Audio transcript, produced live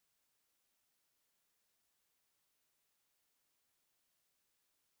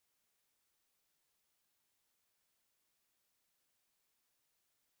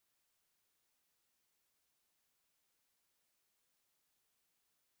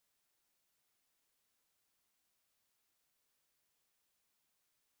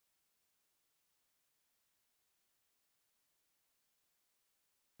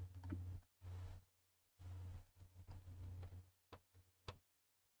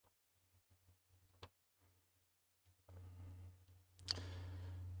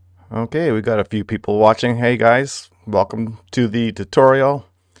Okay, we got a few people watching. Hey guys, welcome to the tutorial.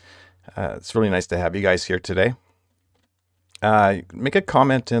 It's really nice to have you guys here today. Make a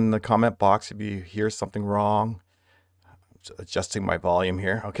comment in the comment box if you hear something wrong. Just adjusting my volume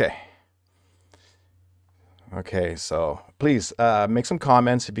here. Okay, so please make some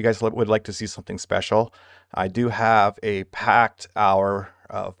comments if you guys would like to see something special. I do have a packed hour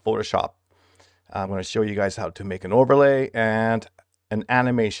of Photoshop. I'm going to show you guys how to make an overlay and an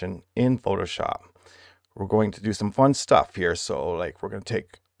animation in Photoshop. We're going to do some fun stuff here. So like we're going to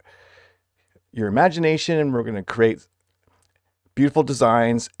take your imagination and we're going to create beautiful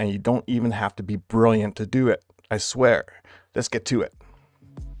designs, and you don't even have to be brilliant to do it. I swear. Let's get to it.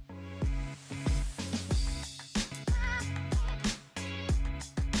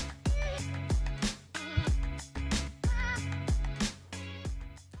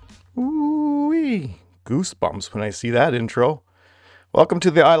 Ooh-wee. Goosebumps when I see that intro. Welcome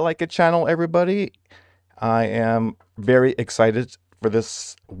to the I Like It channel, everybody. I am very excited for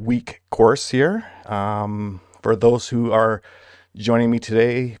this week course here. For those who are joining me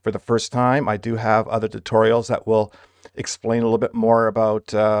today for the first time, I do have other tutorials that will explain a little bit more about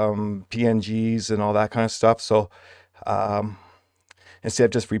PNGs and all that kind of stuff. So instead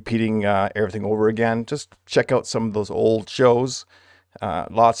of just repeating everything over again, just check out some of those old shows.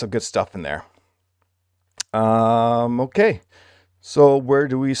 Lots of good stuff in there. Okay, so where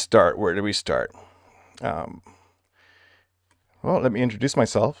do we start? Well, let me introduce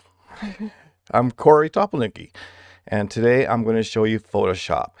myself. I'm Corey Topolnicki, and today I'm going to show you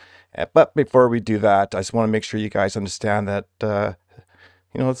Photoshop. But before we do that, I just want to make sure you guys understand that,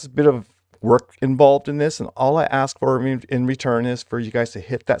 it's a bit of work involved in this, and all I ask for in return is for you guys to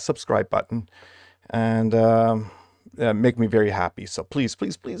hit that subscribe button and make me very happy. So please,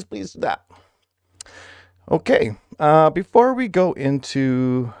 please, please, please do that. Okay, before we go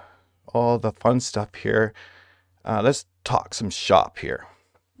into all the fun stuff here, let's talk some shop here.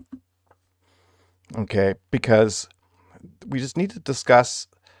 Okay, because we just need to discuss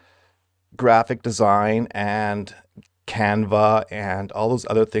graphic design and Canva and all those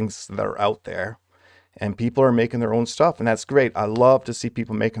other things that are out there. And people are making their own stuff, and that's great. I love to see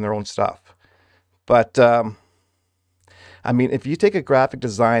people making their own stuff. But, I mean, if you take a graphic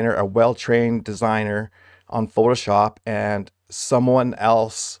designer, a well-trained designer on Photoshop, and someone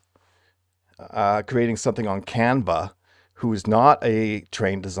else creating something on Canva who is not a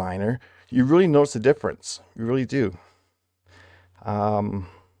trained designer, you really notice the difference. You really do.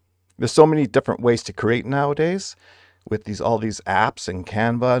 There's so many different ways to create nowadays with all these apps and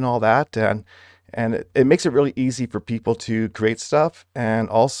Canva and all that, and it makes it really easy for people to create stuff, and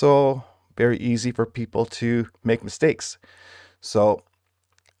also very easy for people to make mistakes. So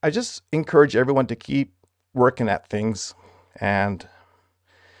I just encourage everyone to keep working at things and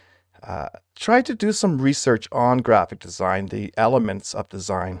try to do some research on graphic design, the elements of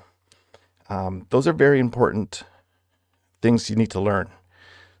design. Those are very important things you need to learn.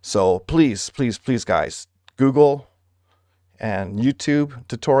 So please, please, please, guys, Google and YouTube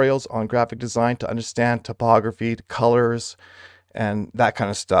tutorials on graphic design to understand typography, colors, and that kind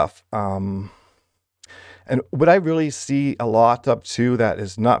of stuff. And what I really see a lot of too that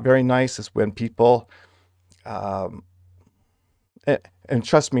is not very nice is when people, and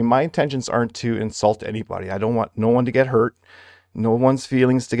trust me, my intentions aren't to insult anybody. I don't want no one to get hurt, no one's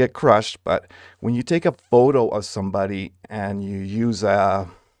feelings to get crushed. But when you take a photo of somebody and you use I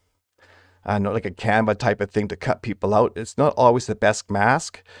don't know, like a Canva type of thing to cut people out, it's not always the best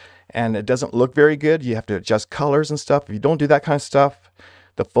mask, and it doesn't look very good. You have to adjust colors and stuff. If you don't do that kind of stuff,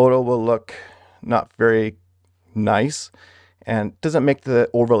 the photo will look not very nice and doesn't make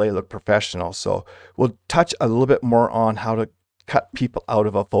the overlay look professional. So we'll touch a little bit more on how to cut people out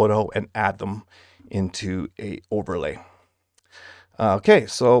of a photo and add them into a overlay. Okay,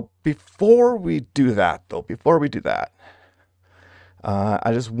 so before we do that,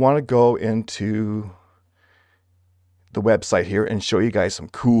 I just want to go into the website here and show you guys some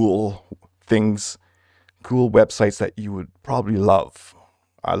cool things, cool websites that you would probably love.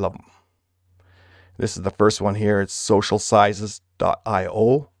 I love them. This is the first one here. It's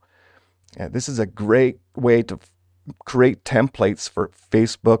socialsizes.io. And this is a great way to create templates for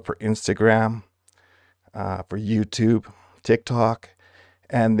Facebook, for Instagram, for YouTube, TikTok,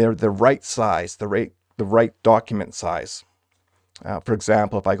 and they're the right size, the right document size. For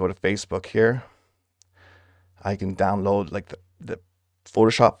example, if I go to Facebook here, I can download like the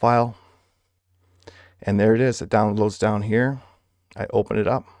Photoshop file, and there it is. It downloads down here. I open it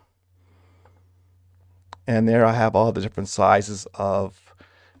up, and there I have all the different sizes of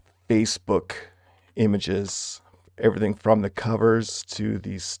Facebook images, everything from the covers to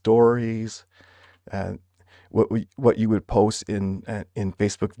the stories, uh, what you would post in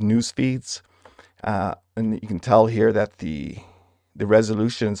Facebook news feeds. And you can tell here that the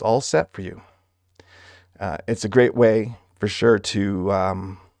resolution is all set for you. It's a great way for sure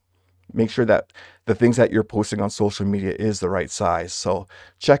to make sure that the things that you're posting on social media is the right size. So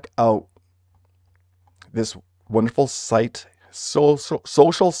check out this wonderful site,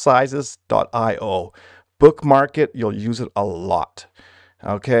 socialsizes.io. Bookmark it, you'll use it a lot.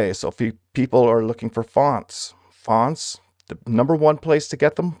 Okay, so if people are looking for fonts, the number one place to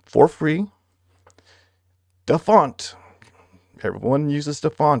get them for free, DaFont. Everyone uses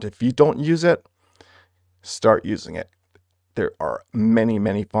DaFont. If you don't use it, start using it. There are many,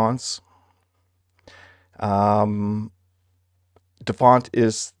 many fonts. DaFont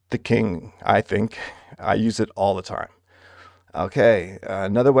is the king, I think. I use it all the time. Okay,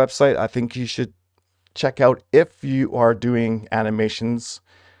 another website I think you should check out if you are doing animations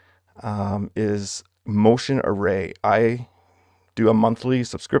is Motion Array. I do a monthly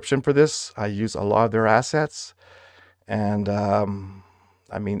subscription for this. I use a lot of their assets, and I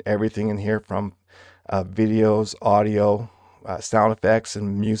mean everything in here from videos, audio, sound effects,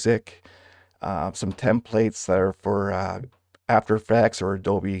 and music. Some templates that are for After Effects or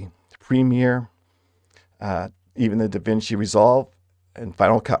Adobe Premiere, even the DaVinci Resolve and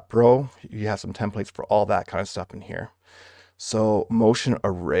Final Cut Pro. You have some templates for all that kind of stuff in here. So Motion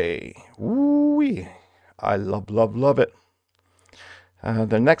Array, woo-wee. I love it.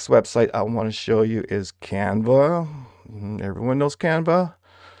 The next website I want to show you is Canva. Everyone knows Canva.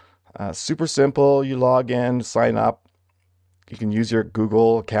 Super simple. You log in, sign up. You can use your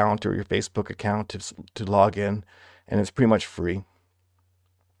Google account or your Facebook account to log in, and it's pretty much free.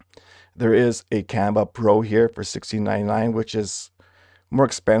 There is a Canva Pro here for $16.99, which is more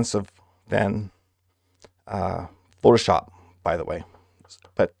expensive than Photoshop, by the way.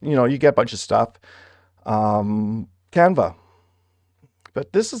 But you know, you get a bunch of stuff. Canva.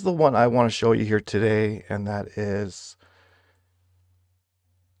 But this is the one I want to show you here today, and that is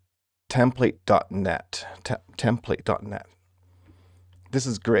template.net. Template.net. This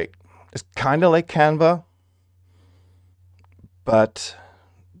is great. It's kind of like Canva, but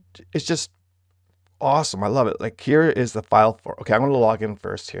it's just awesome. I love it. Like, here is the file for, okay, I'm going to log in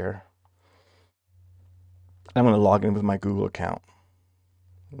first here. I'm going to log in with my Google account.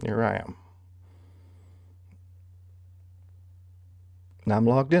 Here I am. Now I'm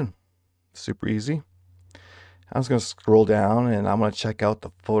logged in. Super easy. I'm just going to scroll down and I'm going to check out the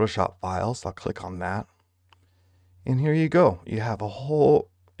Photoshop files. I'll click on that. And here you go. You have a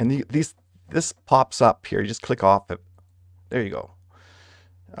whole, and this pops up here. You just click off it. There you go.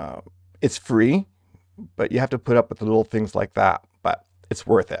 It's free, but you have to put up with the little things like that, but it's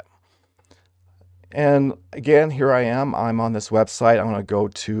worth it. And again, here I am. I'm on this website. I'm going to go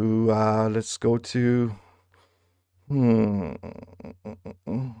to, let's go to,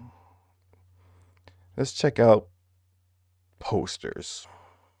 let's check out posters.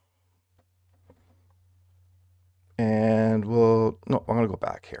 And no, I'm going to go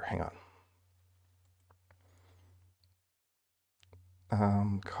back here. Hang on.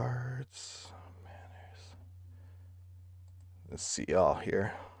 Cards, manners. Let's see all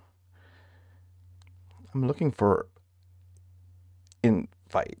here. I'm looking for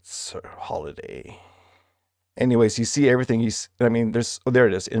invites or holiday. Anyways, you see everything. I mean, there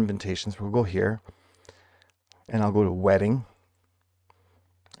it is, invitations. We'll go here and I'll go to wedding.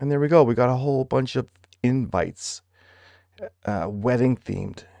 And there we go. We got a whole bunch of invites, wedding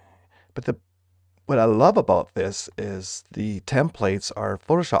themed. But what I love about this is the templates are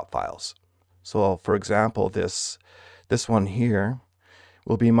Photoshop files. So for example, this one here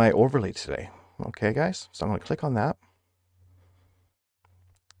will be my overlay today. Okay, guys, so I'm going to click on that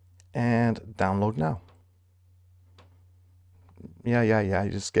and download now. Yeah, you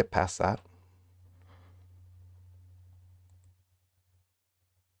just get past that.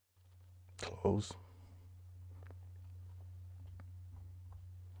 Close.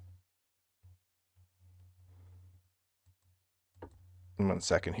 In 1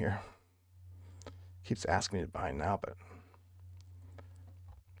 second here. Keeps asking me to buy now, but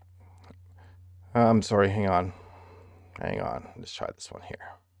I'm sorry, hang on. Let's try this one here.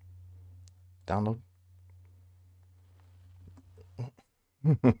 Download.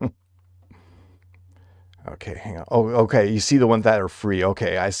 Okay, hang on. Oh, okay. You see the ones that are free.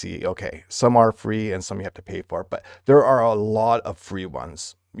 Okay, I see. Okay, some are free and some you have to pay for, but there are a lot of free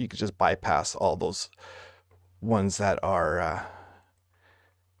ones. You could just bypass all those ones that are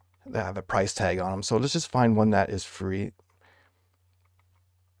that have a price tag on them. So let's just find one that is free.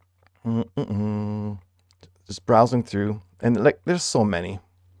 Just just browsing through, and like there's so many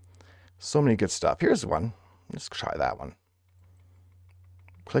good stuff. Here's one. Let's try that one.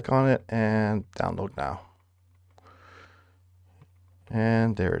 Click on it and download now.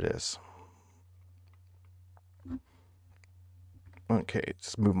 And there it is. Okay,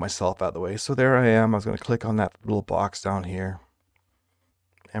 just move myself out of the way. So there I am. I was going to click on that little box down here.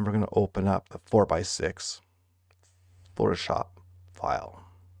 And we're going to open up the 4x6 PhotoShop file.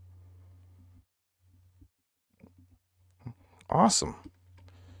 Awesome.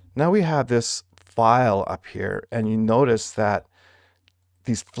 Now we have this file up here, and you notice that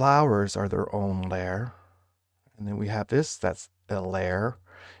these flowers are their own layer. And then we have this, that's a layer.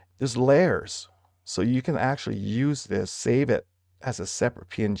 There's layers. So you can actually use this, save it as a separate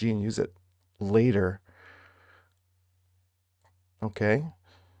PNG and use it later. Okay.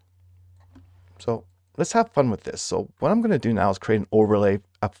 So let's have fun with this. So what I'm going to do now is create an overlay,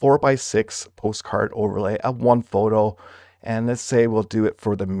 a 4x6 postcard overlay of one photo. And let's say we'll do it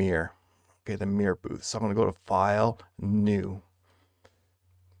for the mirror. Okay, the mirror booth. So I'm going to go to File, New.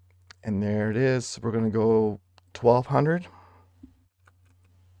 And there it is. We're going to go 1200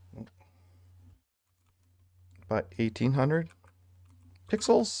 by 1800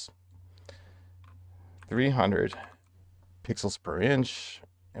 pixels, 300 pixels per inch,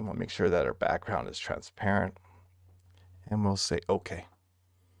 and we'll make sure that our background is transparent, and we'll say OK.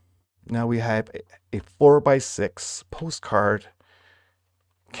 Now we have a 4x6 postcard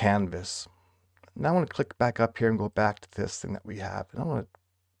canvas. Now I want to click back up here and go back to this thing that we have, and I want to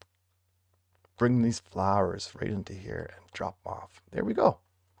bring these flowers right into here and drop them off. There we go.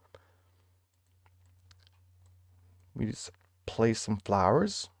 We just place some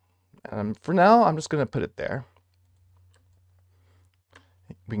flowers. For now, I'm just going to put it there.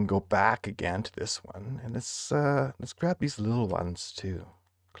 We can go back again to this one, and let's grab these little ones too.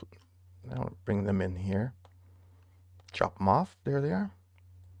 I want to bring them in here. Drop them off. There they are.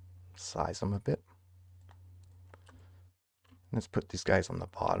 Size them a bit. Let's put these guys on the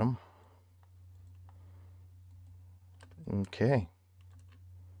bottom. Okay.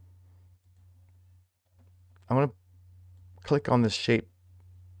 I'm going to click on this shape,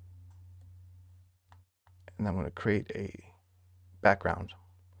 and I'm going to create a background.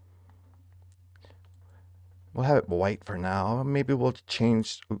 We'll have it white for now. Maybe we'll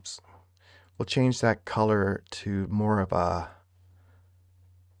change, we'll change that color to more of a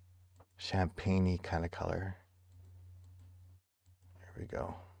champagne-y kind of color. There we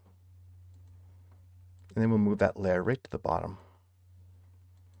go. And then we'll move that layer right to the bottom.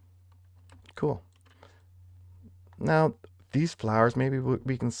 Cool. Now, these flowers, maybe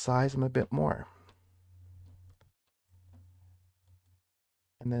we can size them a bit more.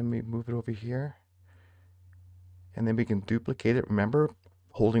 And then we move it over here. And then we can duplicate it. Remember,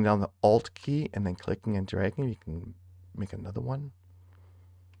 holding down the Alt key and then clicking and dragging, you can make another one.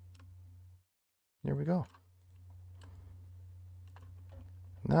 There we go.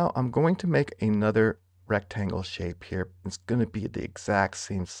 Now I'm going to make another rectangle shape here. It's going to be the exact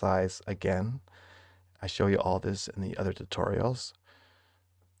same size again. I show you all this in the other tutorials.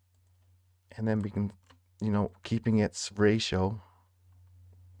 And then we can, keeping its ratio,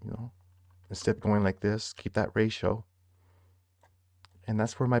 instead of going like this, keep that ratio. And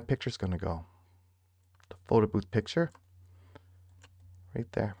that's where my picture's going to go. The photo booth picture.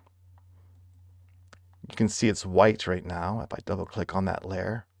 Right there. You can see it's white right now. If I double click on that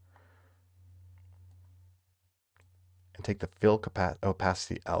layer and take the fill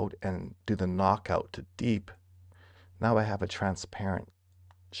opacity out and do the knockout to deep, now I have a transparent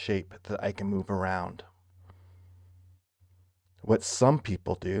shape that I can move around. What some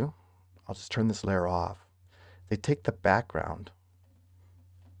people do, I'll just turn this layer off. They take the background,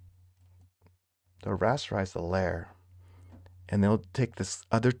 they'll rasterize the layer, and they'll take this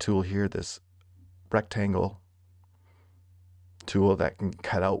other tool here, this rectangle tool that can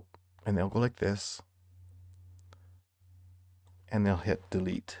cut out, and they'll go like this, and they'll hit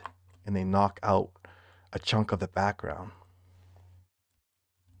delete, and they knock out a chunk of the background.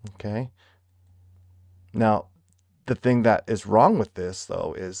 Okay. Now, the thing that is wrong with this,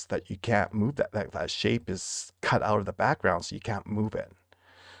 though, is that you can't move that shape is cut out of the background, so you can't move it.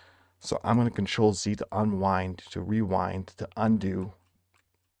 So I'm going to Control Z to unwind, to rewind, to undo.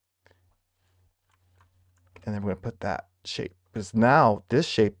 And then we're going to put that shape. Because now this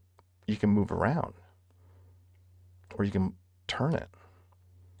shape you can move around. Or you can turn it.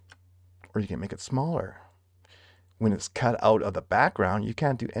 Or you can make it smaller. When it's cut out of the background, you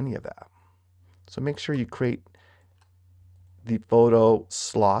can't do any of that. So make sure you create the photo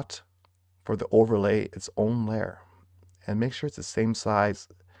slot for the overlay its own layer. And make sure it's the same size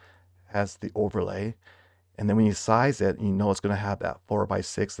as the overlay. And then when you size it, you know it's going to have that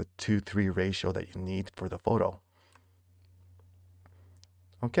 4:6, the 2:3 ratio that you need for the photo.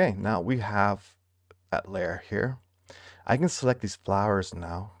 Okay, now we have that layer here. I can select these flowers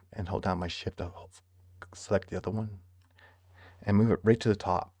now and hold down my shift to select the other one and move it right to the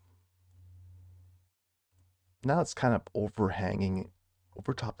top. Now it's kind of overhanging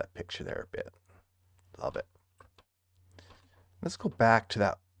over top that picture there a bit. Love it. Let's go back to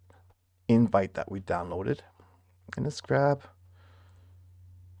that invite that we downloaded. And let's grab,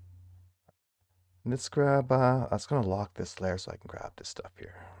 I was going to lock this layer so I can grab this stuff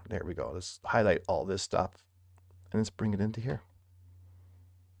here. There we go. Let's highlight all this stuff and let's bring it into here.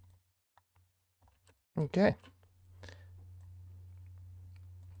 Okay.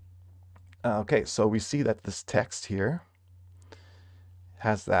 Okay, so we see that this text here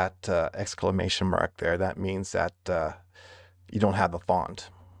has that exclamation mark there. That means that you don't have the font.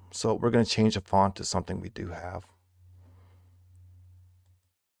 So we're going to change the font to something we do have.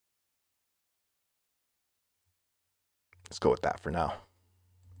 Let's go with that for now.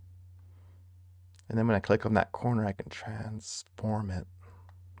 And then when I click on that corner, I can transform it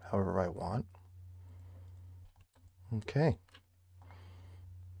however I want. Okay.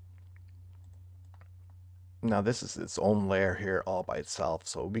 Now this is its own layer here all by itself,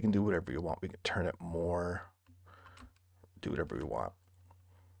 so we can do whatever we want. We can turn it more, do whatever we want.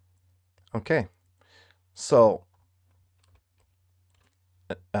 Okay, so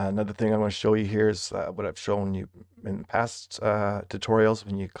another thing I'm going to show you here is what I've shown you in past tutorials.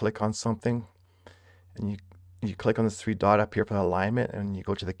 When you click on something and you click on this 3 dot up here for alignment and you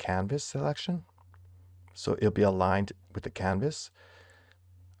go to the canvas selection, so it'll be aligned with the canvas.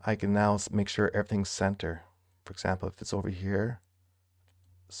 I can now make sure everything's center. For example, if it's over here,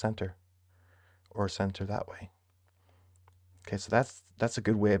 center, or center that way. Okay, so that's a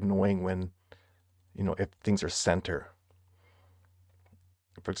good way of knowing when, you know, if things are center.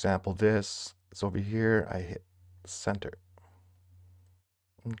 For example, this is over here, I hit center.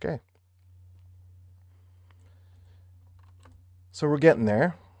 Okay. So we're getting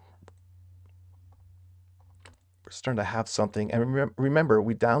there. We're starting to have something. And remember,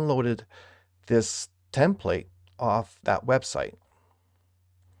 we downloaded this template off that website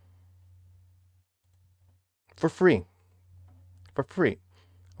for free.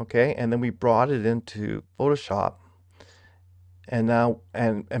 Okay, and then we brought it into Photoshop, and now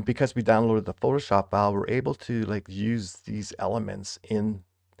and because we downloaded the Photoshop file, we're able to like use these elements in.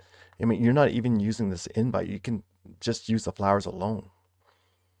 I mean, you're not even using this invite. You can just use the flowers alone,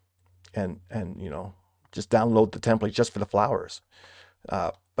 and you know, just download the template just for the flowers.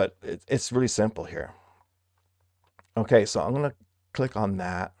 But it's really simple here. Okay, so I'm gonna click on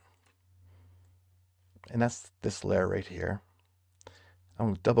that, and that's this layer right here. I'm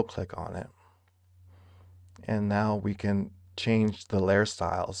gonna double click on it, and now we can change the layer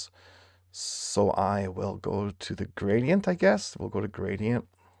styles. So I will go to the gradient, I guess. We'll go to gradient,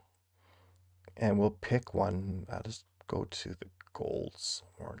 and we'll pick one. I'll just go to the golds,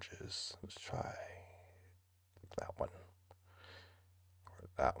 oranges. Let's try that one or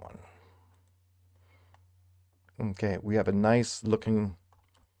that one. Okay, we have a nice looking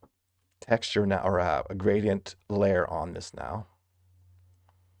texture now, or a gradient layer on this now.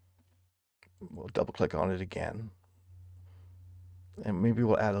 We'll double click on it again, and maybe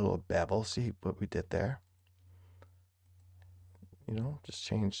we'll add a little bevel. See what we did there. You know, just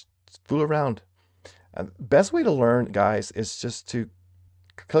change, fool around. Best way to learn, guys, is just to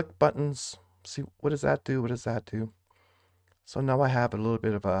click buttons. See, what does that do? What does that do? So now I have a little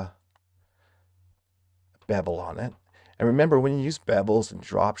bit of a bevel on it. And remember, when you use bevels and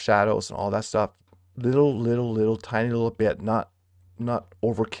drop shadows and all that stuff, little tiny little bit, not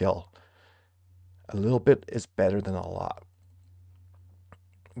overkill. A little bit is better than a lot.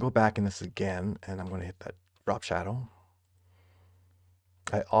 Go back in this again, and I'm going to hit that drop shadow.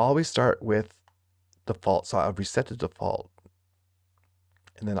 I always start with default, so I'll reset the default,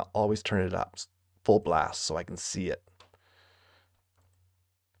 and then I'll always turn it up full blast so I can see it.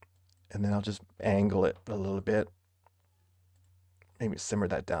 And then I'll just angle it a little bit, maybe simmer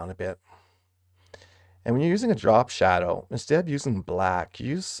that down a bit. And when you're using a drop shadow, instead of using black,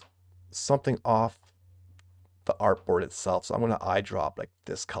 use something off the artboard itself. So I'm going to eyedrop like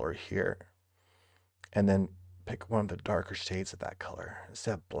this color here, and then pick one of the darker shades of that color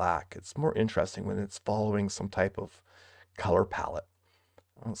instead of black. It's more interesting when it's following some type of color palette.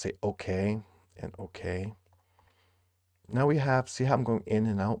 I'll say okay and okay. Now we have, see how I'm going in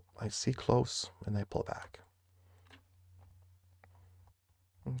and out? I see close and I pull back.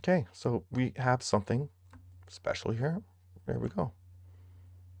 Okay, so we have something special here. There we go.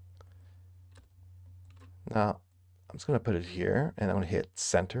 Now, I'm just going to put it here, and I'm going to hit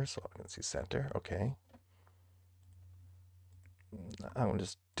center, so I can see center. Okay. I'm going to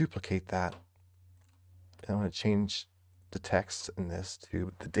just duplicate that. And I'm going to change the text in this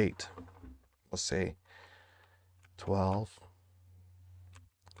to the date. Let's say 12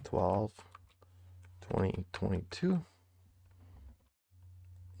 2022.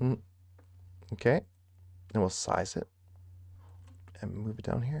 Okay. And we'll size it and move it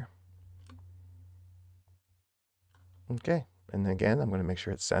down here. Okay. And again, I'm going to make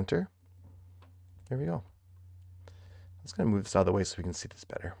sure it's center. There we go. I'm just going to move this out of the way so we can see this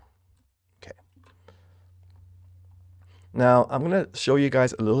better. Okay. Now, I'm going to show you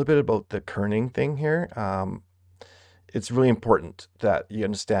guys a little bit about the kerning thing here. It's really important that you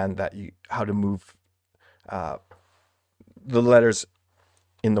understand that how to move the letters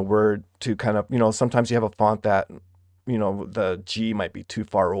in the word to kind of, sometimes you have a font that, the G might be too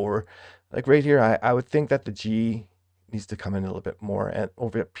far over. Like right here, I would think that the G needs to come in a little bit more. And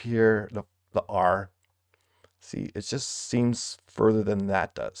over up here, the R, see, it just seems further than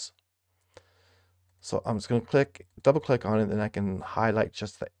that does. So I'm just going to double click on it, and then I can highlight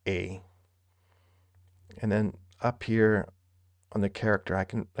just the A. And then up here on the character, I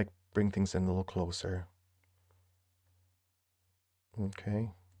can like bring things in a little closer.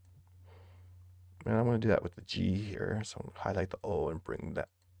 Okay. And I'm going to do that with the G here. So I'm going to highlight the O and bring that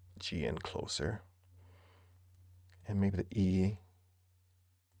G in closer. And maybe the E.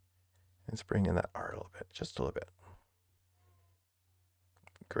 Let's bring in that R a little bit, just a little bit.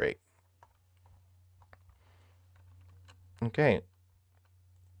 Great. Okay.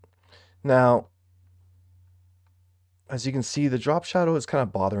 Now, as you can see, the drop shadow is kind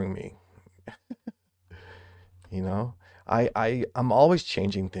of bothering me. I'm always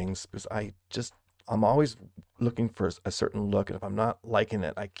changing things because I'm always looking for a certain look, and if I'm not liking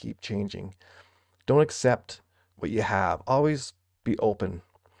it, I keep changing. Don't accept what you have. Always be open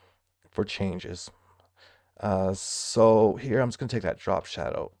for changes. So here I'm just going to take that drop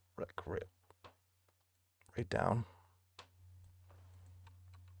shadow right down,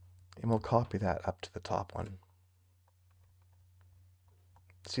 and we'll copy that up to the top one.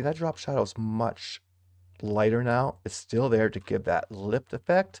 See, that drop shadow is much lighter now. It's still there to give that lift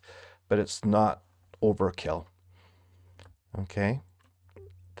effect, but it's not overkill. Okay,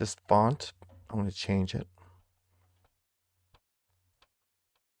 this font, I'm going to change it.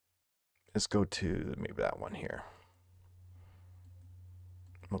 Let's go to maybe that one here.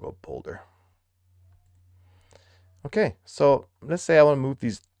 We'll go bolder. Okay, so let's say I want to move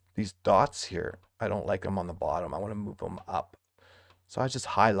these dots here. I don't like them on the bottom. I want to move them up. So I just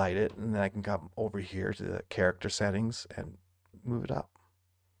highlight it, and then I can come over here to the character settings and move it up.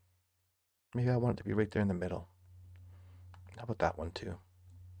 Maybe I want it to be right there in the middle. How about that one too?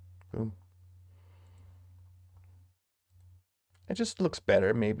 Boom. It just looks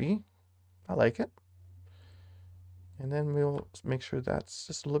better, maybe. I like it. And then we'll make sure that's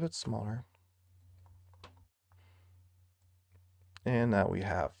just a little bit smaller. And now we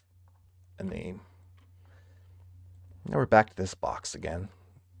have a name. Now we're back to this box again.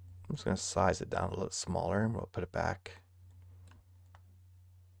 I'm just going to size it down a little smaller, and we'll put it back.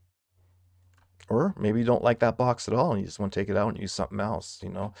 Or maybe you don't like that box at all and you just want to take it out and use something else.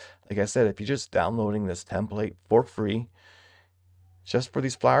 Like I said, if you're just downloading this template for free, just for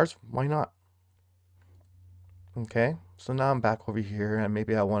these flowers, why not? Okay, so now I'm back over here, and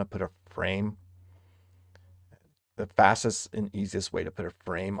maybe I want to put a frame. The fastest and easiest way to put a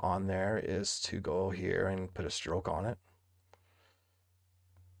frame on there is to go here and put a stroke on it.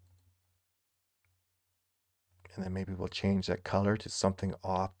 And then maybe we'll change that color to something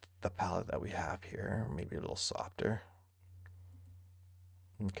off the palette that we have here, maybe a little softer.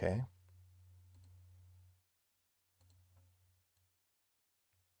 Okay.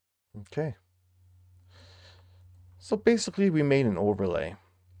 Okay. So basically we made an overlay.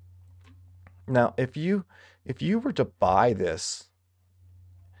 Now, if you were to buy this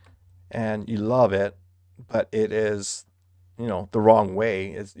and you love it, but it is, the wrong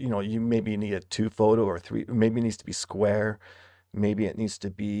way, is, you maybe need a 2 photo or 3, maybe it needs to be square, maybe it needs to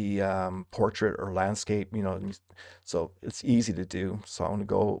be portrait or landscape, so it's easy to do. So I'm going to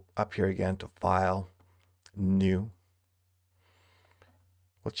go up here again to File, New.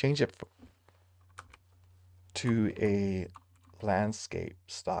 We'll change it to a landscape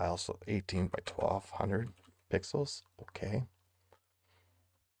style, so 18 by 1200 pixels. Okay.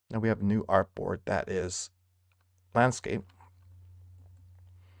 Now we have a new artboard that is landscape.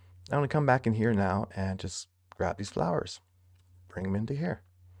 I'm going to come back in here now and just grab these flowers, bring them into here.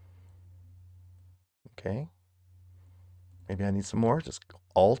 Okay. Maybe I need some more. Just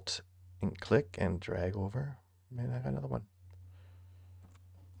Alt and click and drag over. Maybe I got another one.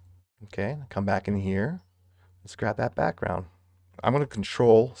 Okay, come back in here. Let's grab that background. I'm going to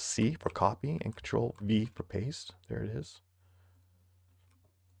Control C for copy and Control V for paste. There it is.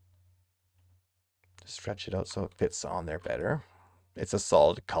 Just stretch it out so it fits on there better. It's a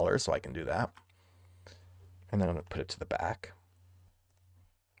solid color, so I can do that. And then I'm going to put it to the back.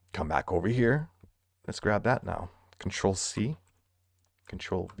 Come back over here. Let's grab that now. Control C,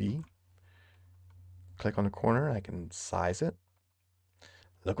 Control V. Click on the corner. I can size it.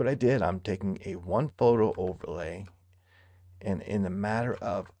 Look what I did. I'm taking a one photo overlay, and in a matter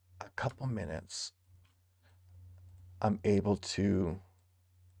of a couple minutes, I'm able to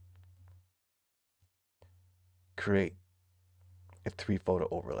create a 3-photo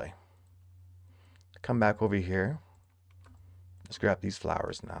overlay. Come back over here. Let's grab these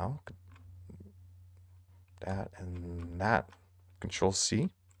flowers now. That and that. Control C,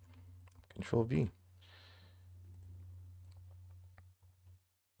 Control V.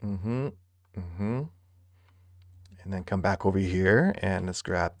 And then come back over here and let's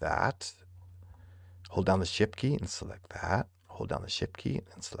grab that. Hold down the Shift key and select that. Hold down the Shift key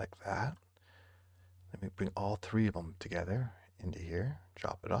and select that. Let me bring all 3 of them together into here.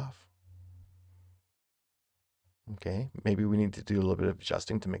 Drop it off. Okay, maybe we need to do a little bit of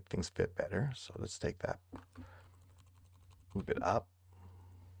adjusting to make things fit better. So let's take that, move it up,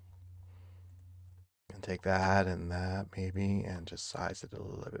 and take that and that maybe, and just size it a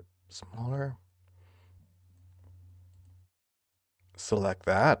little bit smaller. Select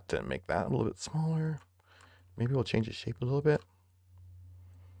that and make that a little bit smaller. Maybe we'll change the shape a little bit.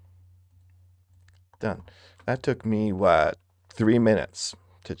 Done. That took me, what, 3 minutes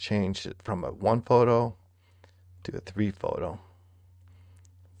to change it from a 1 photo to a 3 photo.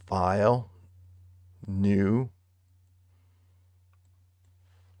 File, new.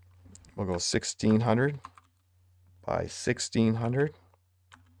 We'll go 1600 by 1600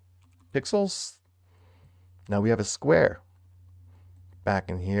 pixels. Now we have a square.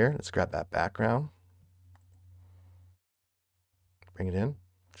 Back in here, let's grab that background. Bring it in,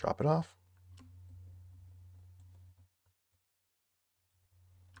 drop it off.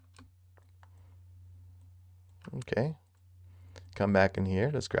 Okay. Come back in here.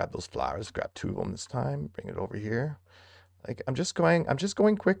 Let's grab those flowers. Grab 2 of them this time. Bring it over here. Like I'm just going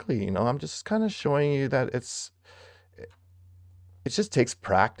quickly, you know. I'm just kind of showing you that it just takes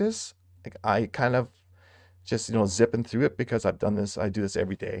practice. Like I kind of just, you know, zipping through it because I've done this. I do this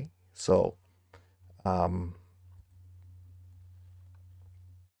every day. So now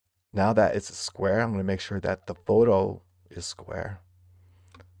that it's a square, I'm going to make sure that the photo is square.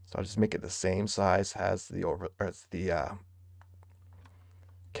 So I'll just make it the same size as the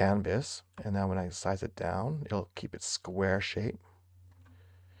canvas, and now when I size it down, it'll keep it square shape.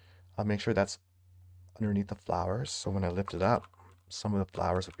 I'll make sure that's underneath the flowers, so when I lift it up, some of the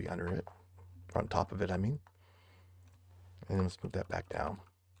flowers will be under it, or on top of it, I mean. And then let's move that back down.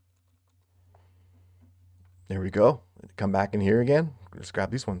 There we go. Come back in here again. Just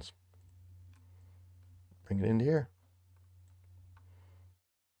grab these ones. Bring it into here.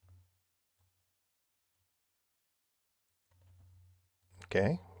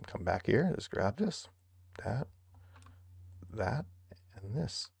 Okay, come back here. Let's grab this, that, and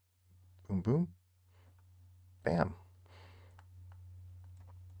this. Boom, boom, bam.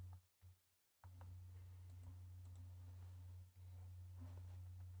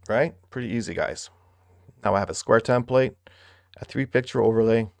 Right? Pretty easy, guys. Now I have a square template, a 3-picture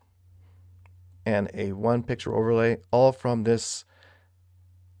overlay, and a 1-picture overlay, all from this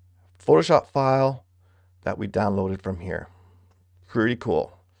Photoshop file that we downloaded from here. Pretty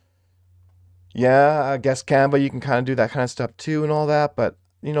cool. Yeah, I guess Canva, you can kind of do that kind of stuff too and all that, but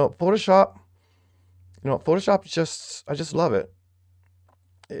you know, Photoshop, just, I just love it.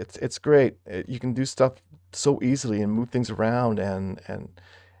 It's great. You can do stuff so easily and move things around, and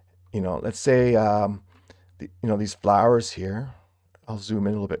you know, let's say you know, these flowers here. I'll zoom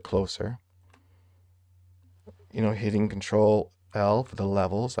in a little bit closer. You know, hitting Control L for the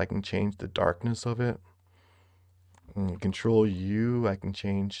levels, I can change the darkness of it. And Control U, I can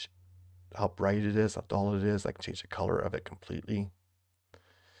change how bright it is, how dull it is. I can change the color of it completely.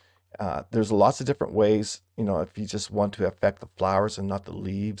 There's lots of different ways, you know, if you just want to affect the flowers and not the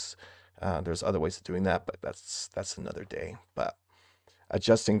leaves. There's other ways of doing that, but that's another day. But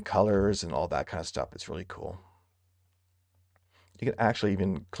adjusting colors and all that kind of stuff is really cool. You can actually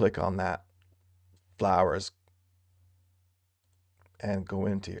even click on that flowers and go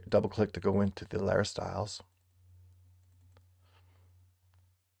into, double click to go into the layer styles.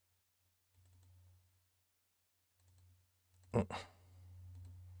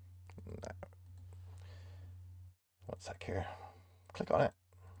 sec here. Click on it.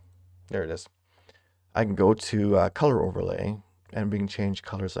 There it is. I can go to color overlay, and we can change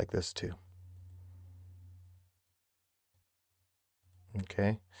colors like this too.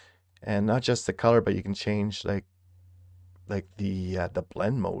 Okay, and not just the color, but you can change like the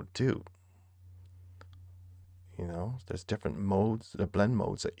blend mode too. You know, there's different modes, the blend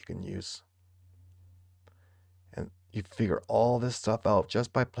modes that you can use. And you figure all this stuff out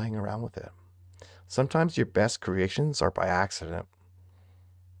just by playing around with it. Sometimes your best creations are by accident.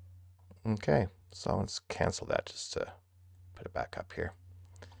 Okay, so let's cancel that just to put it back up here.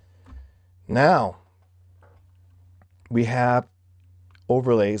 Now, we have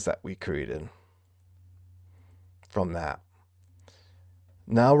overlays that we created from that.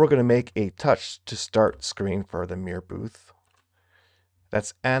 Now we're going to make a touch to start screen for the mirror booth.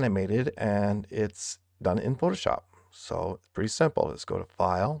 That's animated and it's done in Photoshop. So it's pretty simple. Let's go to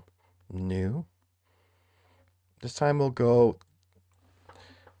File, New. This time we'll go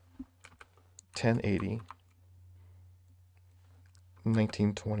 1080,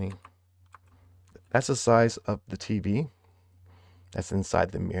 1920. That's the size of the TV that's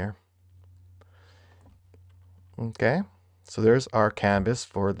inside the mirror. Okay, so there's our canvas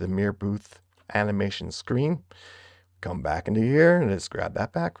for the mirror booth animation screen. Come back into here and just grab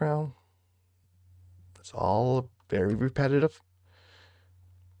that background. It's all very repetitive.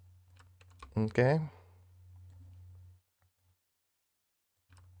 Okay.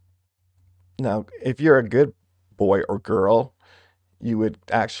 Now, if you're a good boy or girl, you would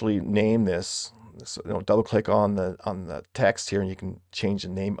actually name this. So, double click on the text here, and you can change the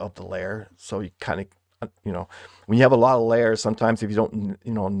name of the layer. So you kind of, when you have a lot of layers, sometimes if you don't,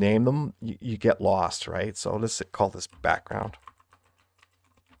 name them, you get lost, right? So let's call this background.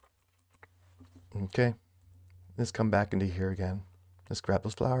 Okay, let's come back into here again. Let's grab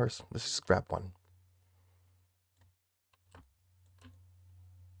those flowers. Let's just grab one.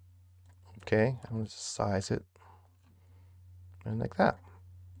 Okay, I'm going to size it and like that.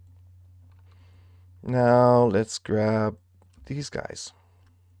 Now let's grab these guys.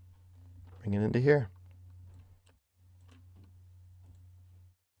 Bring it into here.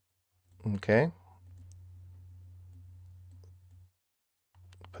 Okay.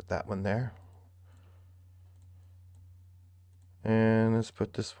 Put that one there. And let's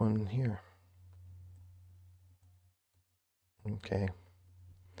put this one here. Okay.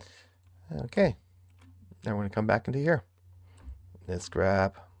 Okay. Now we're going to come back into here. Let's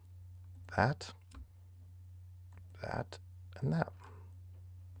grab that, and that.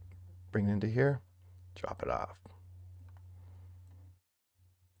 Bring it into here. Drop it off.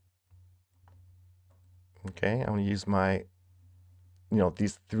 Okay, I'm going to use my,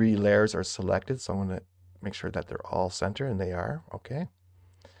 these 3 layers are selected, so I'm going to make sure that they're all centered, and they are. Okay.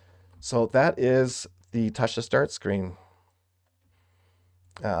 So that is the touch to start screen,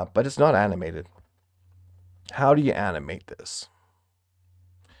 but it's not animated. How do you animate this?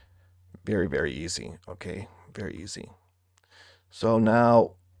 Very, very easy. Okay, very easy. So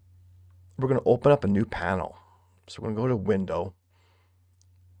now we're going to open up a new panel. So we're going to go to Window,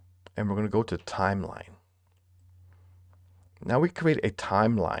 and we're going to go to Timeline. Now we create a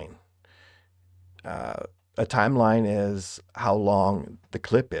timeline. A timeline is how long the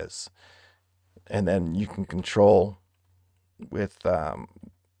clip is, and then you can control with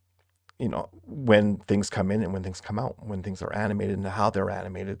when things come in and when things come out, when things are animated and how they're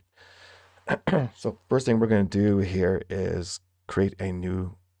animated. So first thing we're going to do here is create a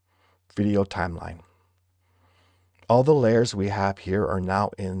new video timeline. All the layers we have here are now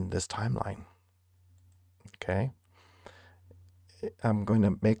in this timeline. Okay. I'm going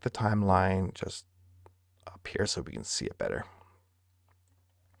to make the timeline just up here so we can see it better.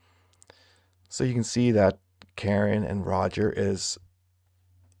 So you can see that Karen and Roger is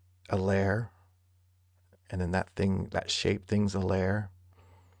a layer, and then that shape thing's a layer,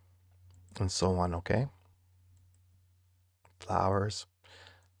 and so on. Okay. Flowers.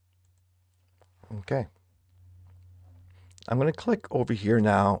 Okay. I'm going to click over here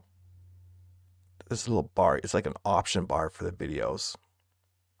now. This little bar, it's like an option bar for the videos.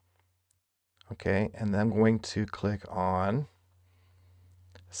 Okay, and then I'm going to click on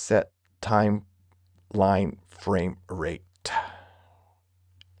set timeline frame rate.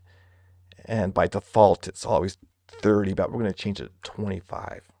 And by default, it's always 30, but we're going to change it to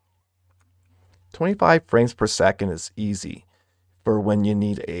 25. 25 frames per second is easy for when you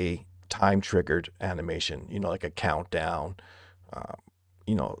need a time triggered animation, like a countdown.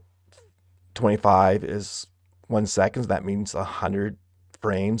 25 is 1 second. That means 100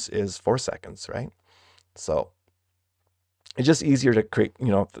 frames is 4 seconds, right? So it's just easier to create,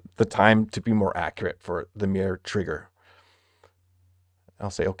 the time to be more accurate for the mirror trigger I'll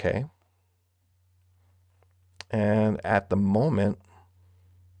say okay. And at the moment,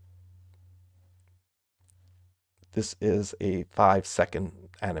 this is a 5-second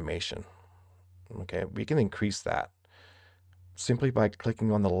animation. Okay, we can increase that simply by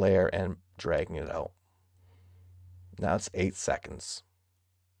clicking on the layer and dragging it out. Now it's 8 seconds.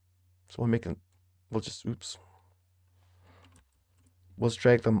 So we'll just, oops. Let's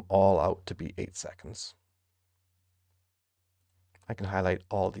drag them all out to be 8 seconds. I can highlight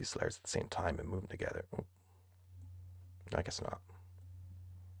all these layers at the same time and move them together. I guess not.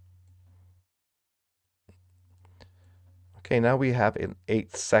 Okay, now we have an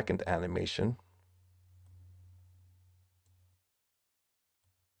 8-second animation.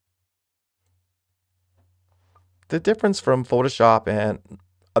 The difference from Photoshop and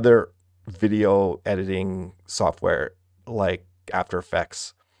other video editing software like After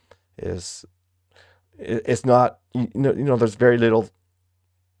Effects is it's not, there's very little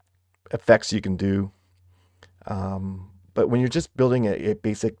effects you can do. But when you're just building a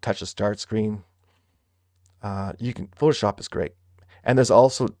basic touch to start screen, Photoshop is great. And there's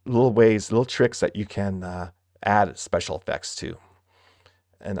also little tricks that you can add special effects to.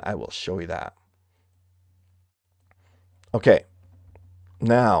 And I will show you that. Okay,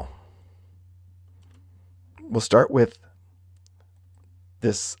 now we'll start with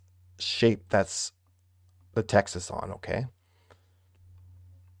this shape that's the text is on, okay?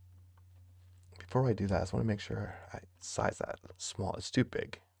 Before I do that, I just want to make sure I size that a little small. It's too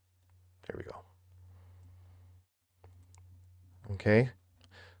big. There we go. Okay,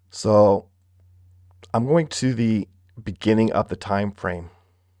 so I'm going to the beginning of the time frame.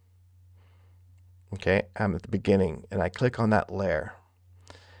 Okay, I'm at the beginning and I click on that layer.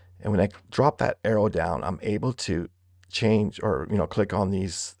 And when I drop that arrow down, I'm able to change or, click on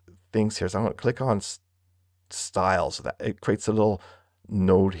these things here. So I'm going to click on style so that it creates a little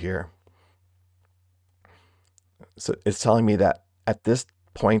node here. So it's telling me that at this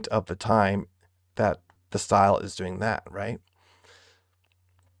point of the time that the style is doing that, right?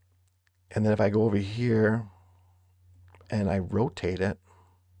 And then if I go over here and I rotate it.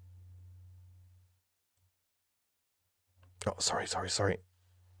 Oh, sorry.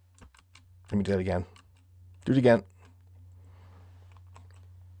 Let me do that again. Do it again.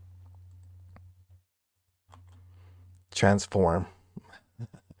 Transform. So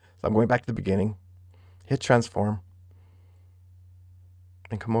I'm going back to the beginning. Hit transform.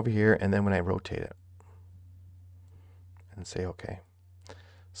 And come over here, and then when I rotate it. And say okay.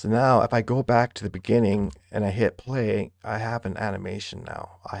 So now if I go back to the beginning and I hit play, I have an animation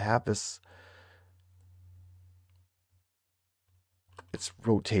now. I have this. It's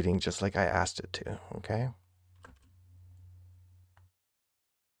rotating just like I asked it to, okay?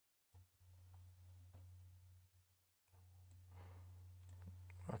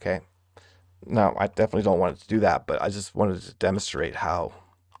 Okay. Now, I definitely don't want it to do that, but I just wanted to demonstrate how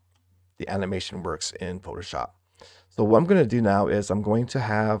the animation works in Photoshop. So what I'm going to do now is I'm going to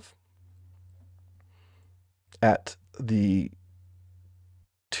have at the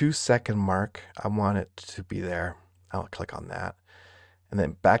 2-second mark, I want it to be there. I'll click on that. And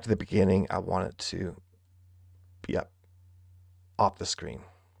then back to the beginning, I want it to be up off the screen.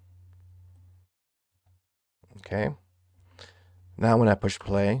 Okay. Now when I push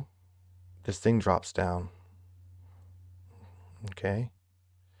play, this thing drops down. Okay.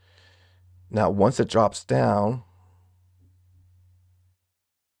 Now once it drops down,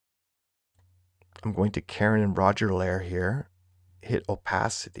 I'm going to Karen and Roger layer here, hit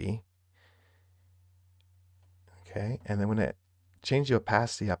opacity. Okay, and then when I change the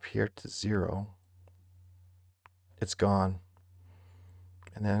opacity up here to 0, it's gone.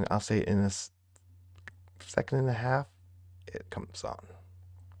 And then I'll say in this 1.5 seconds, it comes on.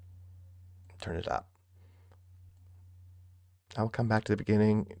 Turn it up. I'll come back to the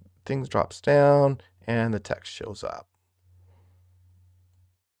beginning, things drops down, and the text shows up.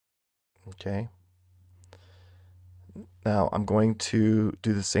 Okay. Now I'm going to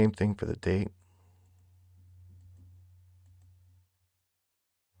do the same thing for the date.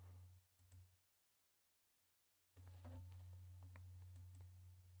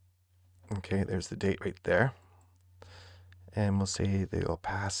 Okay, there's the date right there. And we'll say the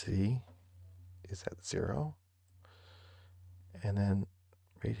opacity is at 0. And then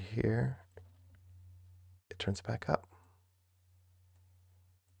right here, it turns back up.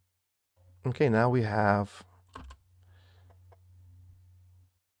 Okay, now we have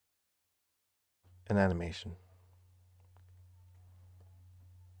an animation.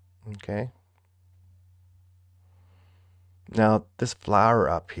 Okay. Now this flower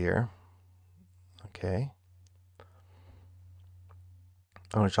up here, okay.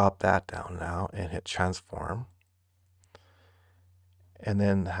 I'm going to drop that down now and hit transform. And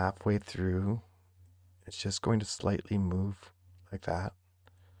then halfway through, it's just going to slightly move like that.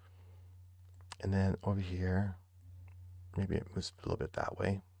 And then over here, maybe it moves a little bit that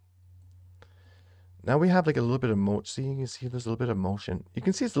way. Now we have like a little bit of motion. See, you can see there's a little bit of motion. You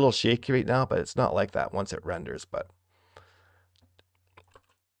can see it's a little shaky right now, but it's not like that once it renders. But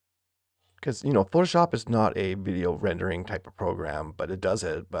because, you know, Photoshop is not a video rendering type of program, but it does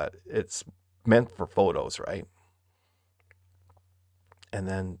it, but it's meant for photos, right? And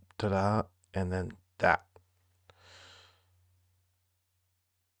then ta-da, and then that.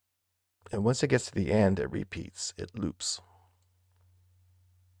 And once it gets to the end, it repeats, it loops.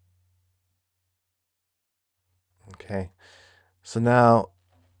 Okay, so now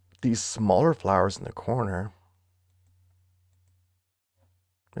these smaller flowers in the corner,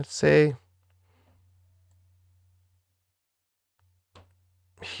 let's say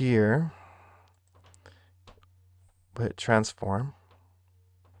here, put transform,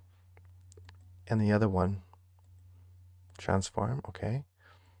 and the other one, transform, okay.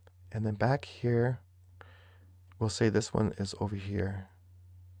 And then back here, we'll say this one is over here,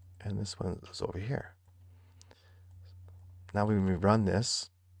 and this one is over here. Now when we run this,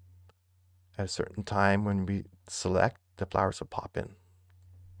 at a certain time when we select, the flowers will pop in.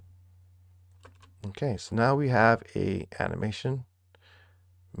 Okay, so now we have a animation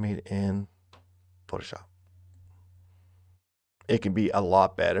made in Photoshop. It can be a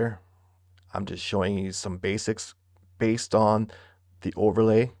lot better. I'm just showing you some basics based on the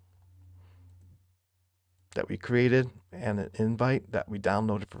overlay that we created and an invite that we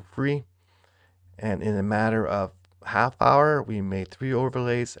downloaded for free. And in a matter of half hour, we made 3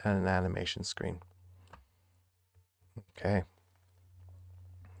 overlays and an animation screen. Okay.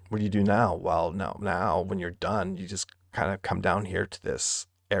 What do you do now? Well, now when you're done, you just kind of come down here to this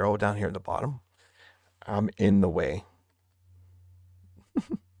arrow down here at the bottom. I'm in the way.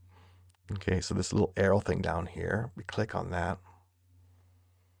 Okay, so this little arrow thing down here, we click on that.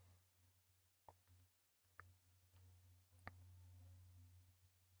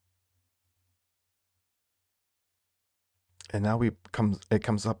 And now it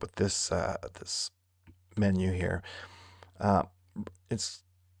comes up with this this menu here.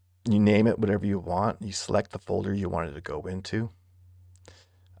 You name it whatever you want. You select the folder you want it to go into.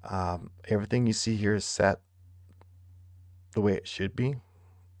 Everything you see here is set the way it should be,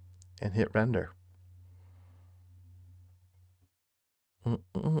 and hit render.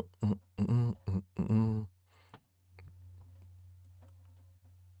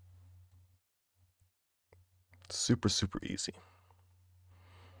 Super, super easy.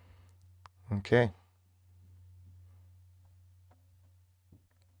 Okay.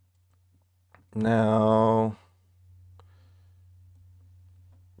 Now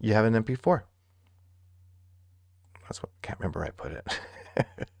you have an MP4. That's what, can't remember where I put it.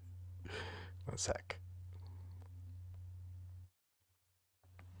 One sec.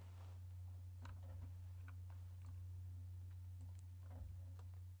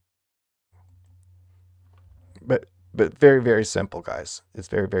 But very, very simple, guys. It's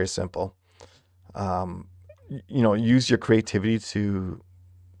very, very simple. You know, use your creativity to,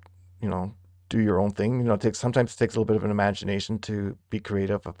 you know, do your own thing. You know, sometimes it takes a little bit of an imagination to be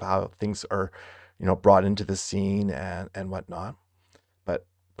creative of how things are, you know, brought into the scene and whatnot. But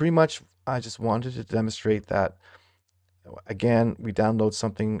pretty much, I just wanted to demonstrate that, again, we download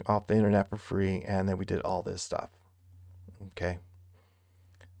something off the internet for free, and then we did all this stuff. Okay.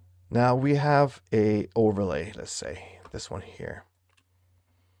 Now we have a overlay, let's say this one here.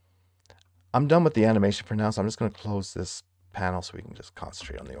 I'm done with the animation for now, so I'm just going to close this panel so we can just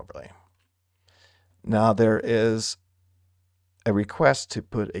concentrate on the overlay. Now there is a request to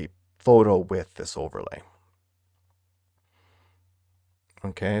put a photo with this overlay.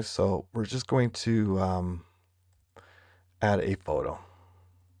 Okay, so we're just going to add a photo.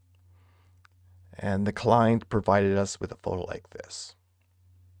 And the client provided us with a photo like this.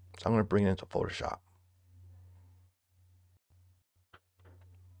 So I'm going to bring it into Photoshop.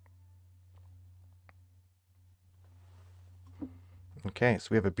 Okay, so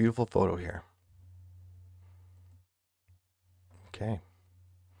we have a beautiful photo here. Okay.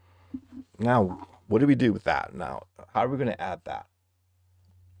 Now, what do we do with that? Now, how are we going to add that?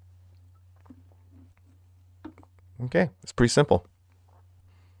 Okay, it's pretty simple.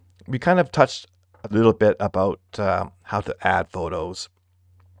 We kind of touched a little bit about how to add photos.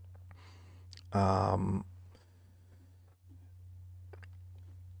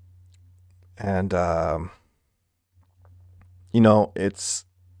 You know, it's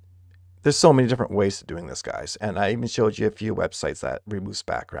there's so many different ways to doing this, guys. And I even showed you a few websites that removes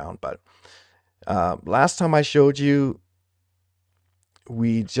background. But last time I showed you,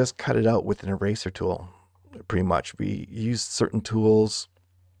 we just cut it out with an eraser tool. Pretty much, we used certain tools.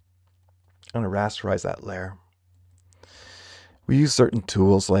 I'm going to rasterize that layer. We use certain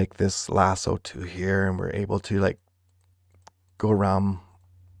tools like this lasso tool here, and we're able to like go around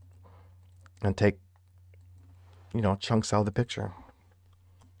and take, you know, chunks out of the picture,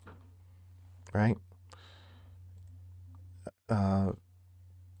 right? I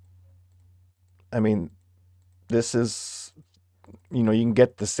mean, this is, you know, you can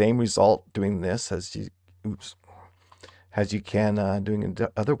get the same result doing this as you, as you can doing it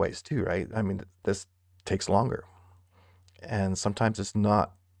other ways too, right? I mean, this takes longer, and sometimes it's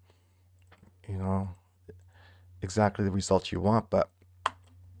not, you know, exactly the results you want, but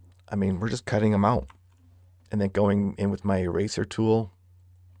I mean, we're just cutting them out and then going in with my eraser tool,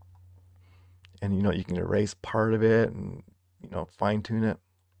 and you know, you can erase part of it and, you know, fine tune it,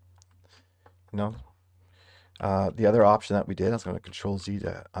 you know. The other option that we did, I was going to Control Z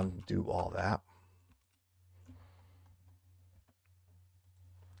to undo all that.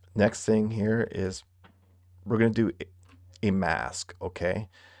 Next thing here is we're going to do a mask, okay?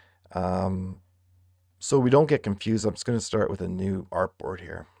 So we don't get confused, I'm just going to start with a new artboard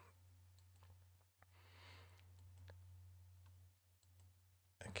here.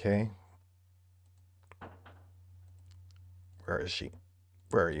 Okay. Where is she?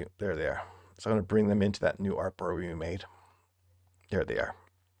 Where are you? There they are. So I'm going to bring them into that new artboard we made. There they are.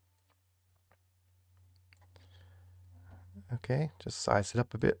 Okay, just size it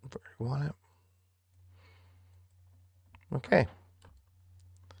up a bit where you want it. Okay.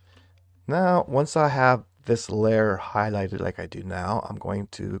 Now, once I have this layer highlighted like I do now, I'm going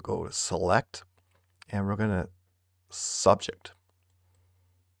to go to Select, and we're going to Subject.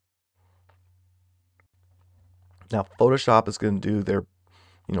 Now, Photoshop is going to do their,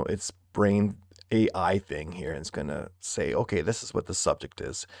 you know, its brain AI thing here, and it's going to say, okay, this is what the subject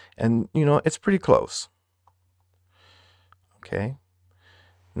is. And, you know, it's pretty close. Okay.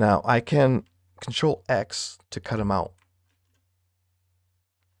 Now, I can Control X to cut them out.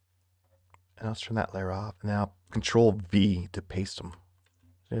 And let's turn that layer off. Now, Control V to paste them.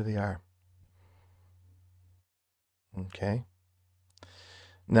 There they are. Okay.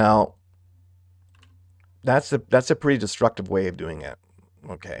 Now, that's a pretty destructive way of doing it.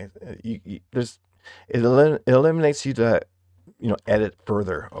 Okay. It eliminates you to, you know, edit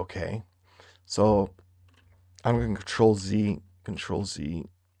further. Okay. So I'm going to Control Z, Control Z.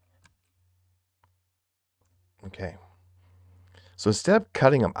 Okay. So instead of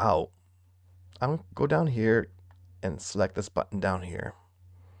cutting them out, I'm going to go down here and select this button down here.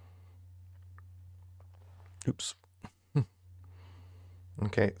 Oops.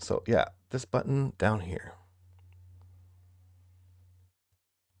 Okay, so yeah, this button down here.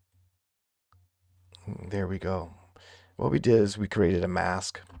 There we go. What we did is we created a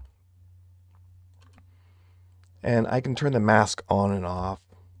mask. And I can turn the mask on and off.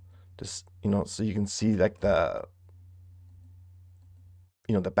 Just, you know, so you can see like the,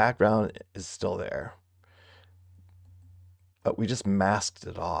 you know, the background is still there. But we just masked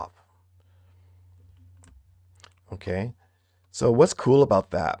it off. Okay. So what's cool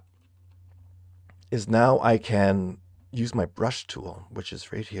about that is now I can use my brush tool, which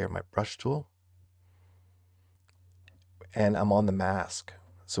is right here, my brush tool. And I'm on the mask.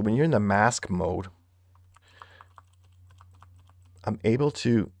 So when you're in the mask mode, I'm able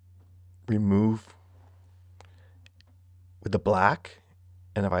to remove with the black,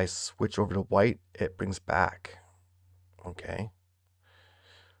 and if I switch over to white, it brings back. Okay.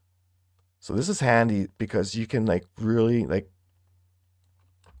 So this is handy because you can like really like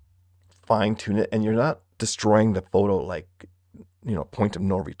fine tune it, and you're not destroying the photo, like, you know, point of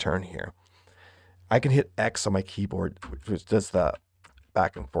no return here. I can hit X on my keyboard, which does the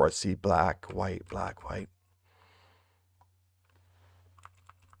back and forth. See, black, white, black, white.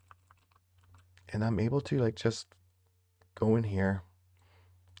 And I'm able to like just go in here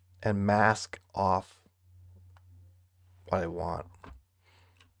and mask off what I want.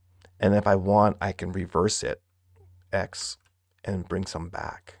 And if I want, I can reverse it, X, and bring some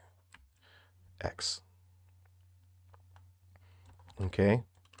back, X. Okay.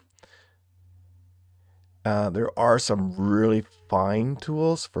 There are some really fine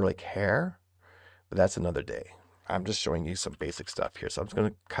tools for like hair, but that's another day. I'm just showing you some basic stuff here. So I'm just going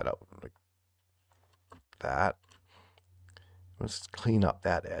to cut out like that. Let's clean up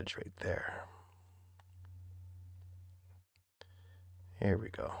that edge right there. Here we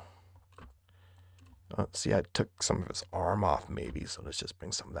go. See, I took some of his arm off maybe, so let's just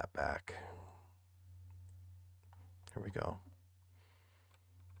bring some of that back. Here we go.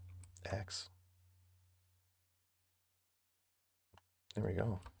 X. There we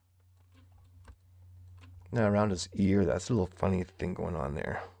go. Now around his ear, that's a little funny thing going on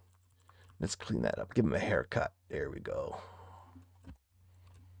there. Let's clean that up. Give him a haircut. There we go.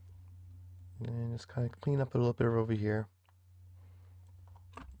 And just kind of clean up a little bit over here.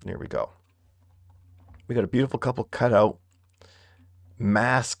 There we go. We got a beautiful couple cut out,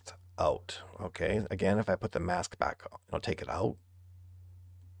 masked out. Okay, again, if I put the mask back on, I'll take it out,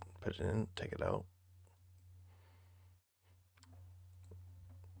 put it in, take it out.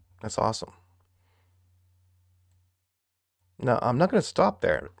 That's awesome. Now, I'm not going to stop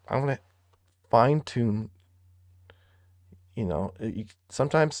there. I'm going to fine tune. You know,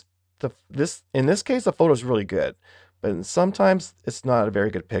 sometimes in this case, the photo is really good, but sometimes it's not a very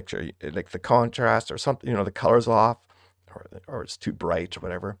good picture. Like the contrast or something, you know, the color's off, or it's too bright or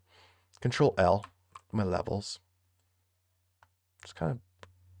whatever. Control L, my levels. Just kind of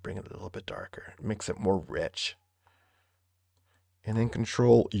bring it a little bit darker. It makes it more rich. And then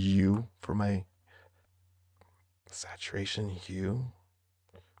Control U for my saturation hue.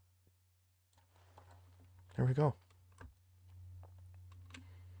 There we go.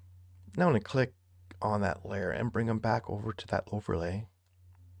 Now I'm going to click on that layer and bring them back over to that overlay.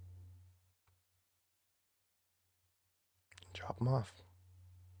 Drop them off.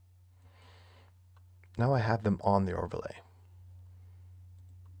 Now I have them on the overlay.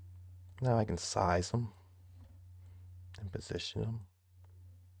 Now I can size them and position them.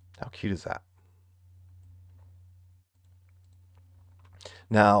 How cute is that?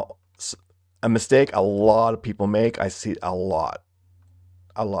 Now, a mistake a lot of people make, I see a lot,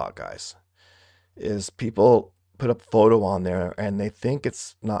 guys, is people put a photo on there and they think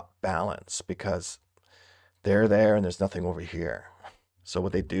it's not balanced because they're there and there's nothing over here. So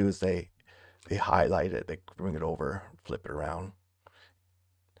what they do is they highlight it, they bring it over, flip it around,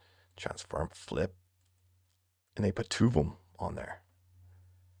 transform, flip, and they put two of them on there.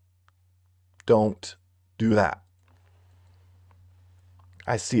 Don't do that.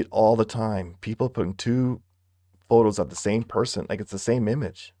 I see it all the time. People putting two photos of the same person, like it's the same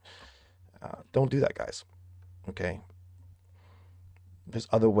image. Don't do that, guys. Okay. There's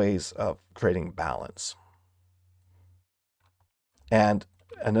other ways of creating balance. And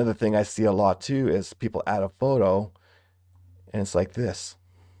another thing I see a lot too is people add a photo and it's like this.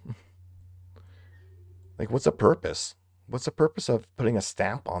 Like, what's the purpose? What's the purpose of putting a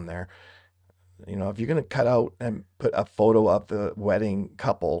stamp on there? You know, if you're going to cut out and put a photo of the wedding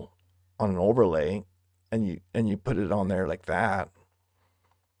couple on an overlay and you put it on there like that,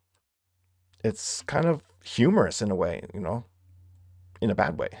 it's kind of humorous in a way, you know, in a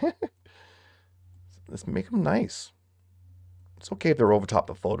bad way. Let's make them nice. It's okay if they're over top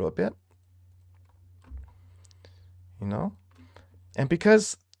the photo a bit, you know, and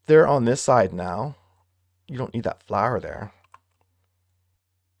because they're on this side now, you don't need that flower there.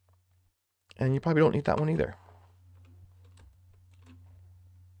 And you probably don't need that one either.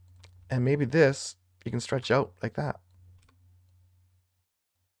 And maybe this, you can stretch out like that.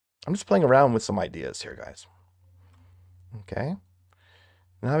 I'm just playing around with some ideas here, guys. Okay.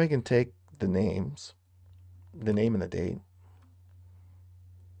 Now we can take the names, the name and the date,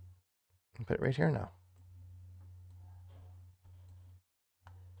 and put it right here now.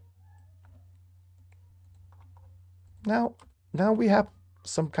 Now we have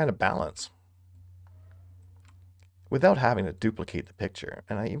some kind of balance without having to duplicate the picture.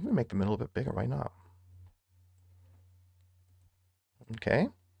 And I even make them a little bit bigger. Why not? Okay.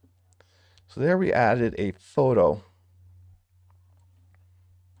 So there we added a photo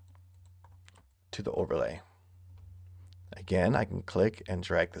to the overlay. Again, I can click and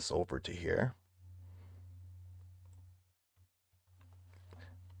drag this over to here.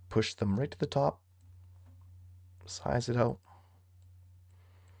 Push them right to the top. Size it out.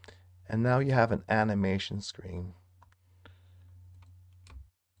 And now you have an animation screen.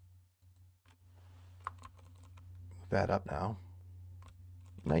 Move that up now.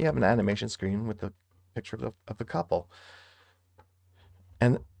 Now you have an animation screen with the picture of the couple.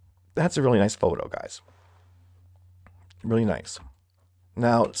 And that's a really nice photo, guys. Really nice.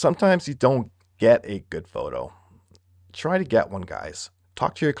 Now, sometimes you don't get a good photo. Try to get one, guys.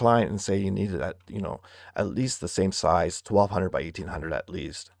 Talk to your client and say you need it at, you know, at least the same size, 1200 by 1800 at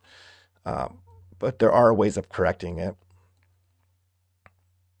least. But there are ways of correcting it.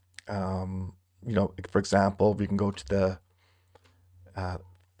 You know, for example, we can go to the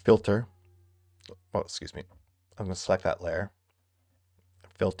filter. Oh, excuse me. I'm going to select that layer.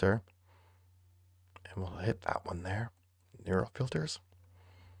 Filter. And we'll hit that one there. Neural filters.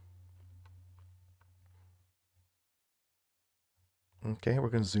 Okay, we're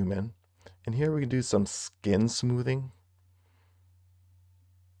going to zoom in. And here we can do some skin smoothing.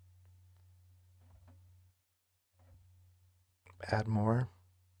 Add more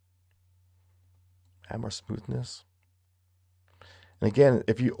smoothness. And again,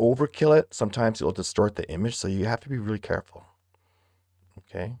 if you overkill it, sometimes it'll distort the image, so you have to be really careful.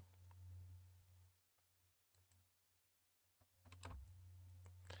 Okay.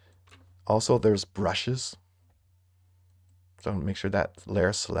 Also, there's brushes. So make sure that layer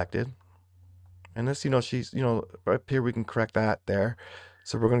is selected. And this, she's, right up here, we can correct that there.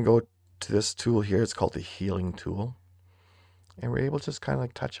 So we're going to go to this tool here. It's called the healing tool. And we're able to just kind of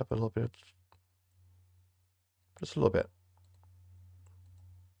like touch up a little bit. Just a little bit.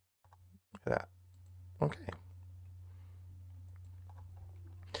 Look at that. Okay.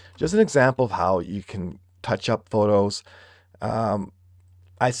 Just an example of how you can touch up photos.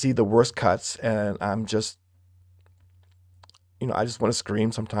 I see the worst cuts and I'm just, I just want to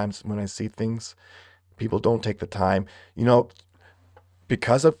scream sometimes when I see things. People don't take the time,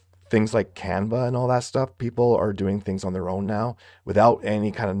 because of things like Canva and all that stuff, people are doing things on their own now without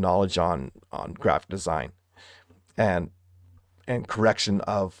any kind of knowledge on graphic design and correction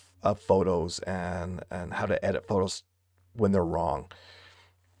of photos and how to edit photos when they're wrong.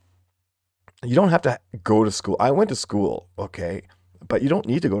 You don't have to go to school. I went to school, okay, but you don't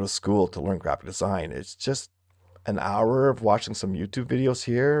need to go to school to learn graphic design. It's just an hour of watching some YouTube videos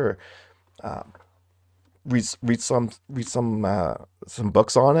here, or read some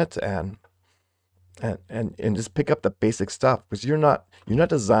books on it, and just pick up the basic stuff, because you're not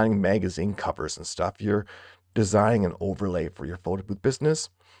designing magazine covers and stuff. You're designing an overlay for your photo booth business,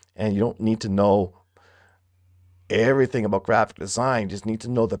 and you don't need to know everything about graphic design. You just need to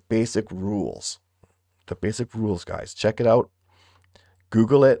know the basic rules. The basic rules, guys. Check it out.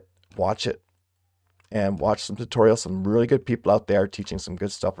 Google it, watch it, and watch some tutorials. Some really good people out there teaching some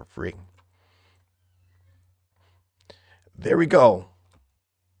good stuff for free. There we go.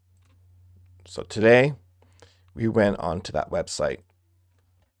 So today we went onto that website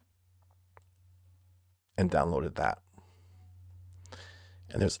and downloaded that.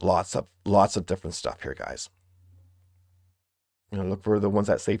 And there's lots of different stuff here, guys. Look for the ones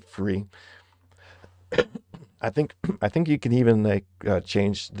that say free. I think you can even like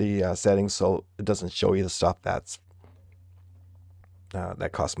change the settings so it doesn't show you the stuff that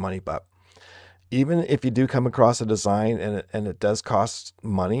costs money. But even if you do come across a design and it does cost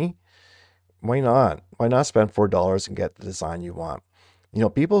money, why not? Why not spend $4 and get the design you want?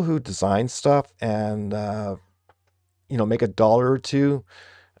 People who design stuff and make $1 or $2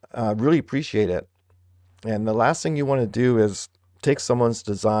 really appreciate it. And the last thing you want to do is take someone's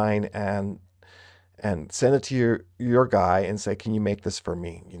design and send it to your guy and say, can you make this for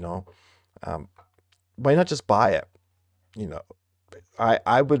me? Why not just buy it?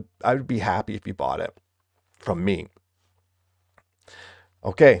 I would be happy if you bought it from me.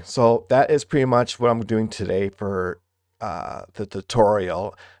 Okay, so that is pretty much what I'm doing today for the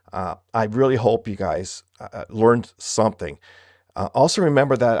tutorial. I really hope you guys learned something. Also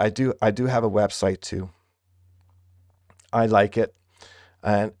remember that I do have a website too. I like it.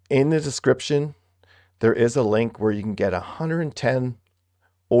 And in the description, there is a link where you can get 110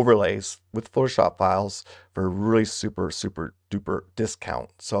 overlays with Photoshop files for a really super duper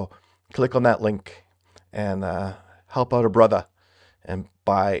discount. So click on that link and help out a brother and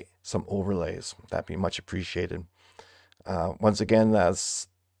buy some overlays. That'd be much appreciated. Once again, that's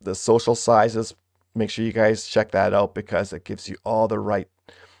the social sizes. Make sure you guys check that out, because it gives you all the right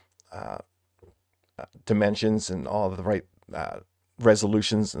dimensions and all the right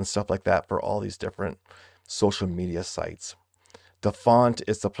resolutions and stuff like that for all these different social media sites. The font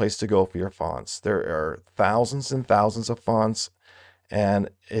is the place to go for your fonts. There are thousands and thousands of fonts, and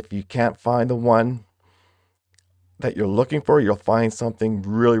if you can't find the one that you're looking for, you'll find something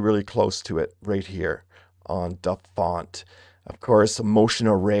really close to it right here on the font. Of course, motion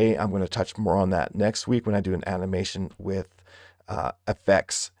array, I'm going to touch more on that next week when I do an animation with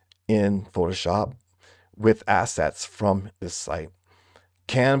effects in Photoshop with assets from this site.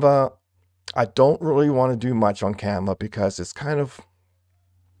 Canva, I don't really want to do much on Canva because it's kind of,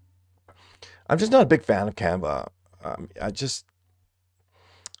 I'm just not a big fan of Canva. I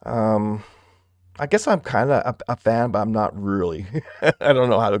guess I'm kind of a fan, but I'm not really. I don't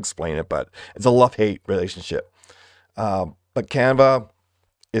know how to explain it, but it's a love-hate relationship. But Canva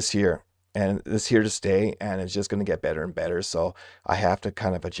is here, and it's here to stay, and it's just going to get better and better. So I have to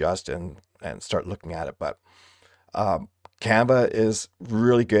kind of adjust and start looking at it. But Canva is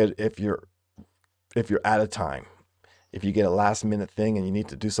really good if you're if you're out of time. If you get a last minute thing and you need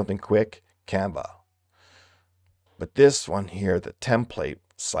to do something quick, Canva. But this one here, the template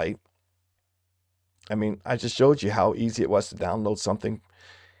site, I mean, I just showed you how easy it was to download something.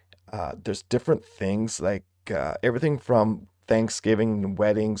 There's different things like everything from Thanksgiving and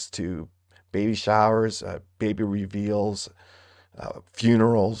weddings to baby showers, baby reveals,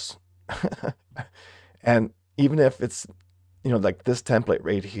 funerals. And even if it's, like this template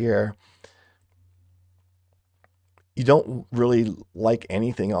right here, you don't really like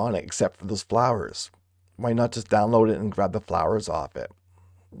anything on it except for those flowers. Why not just download it and grab the flowers off it?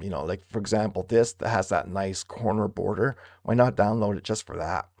 Like for example, this that has that nice corner border. Why not download it just for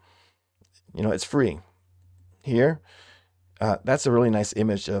that? It's free. Here, that's a really nice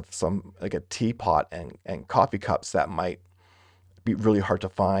image of some like a teapot and coffee cups that might be really hard to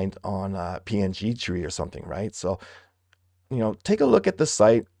find on a PNG tree or something, right? So, take a look at the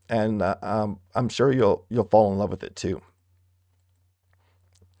site, and I'm sure you'll fall in love with it too.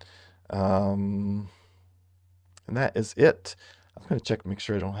 And that is it. I'm going to check, make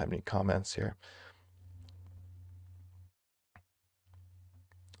sure I don't have any comments here.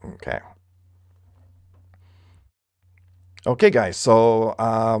 Okay. Okay, guys. So,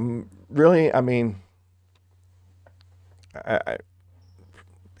 really, I mean,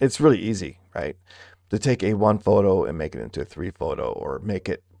 it's really easy, right? To take a one photo and make it into a three photo, or make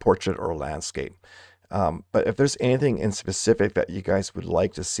it portrait or landscape. But if there's anything in specific that you guys would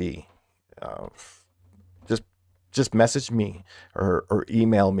like to see, just message me or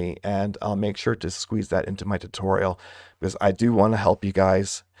email me, and I'll make sure to squeeze that into my tutorial, because I do want to help you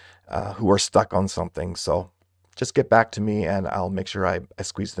guys who are stuck on something. So just get back to me and I'll make sure I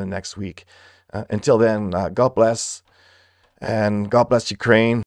squeeze it in next week. Until then, God bless, and God bless Ukraine.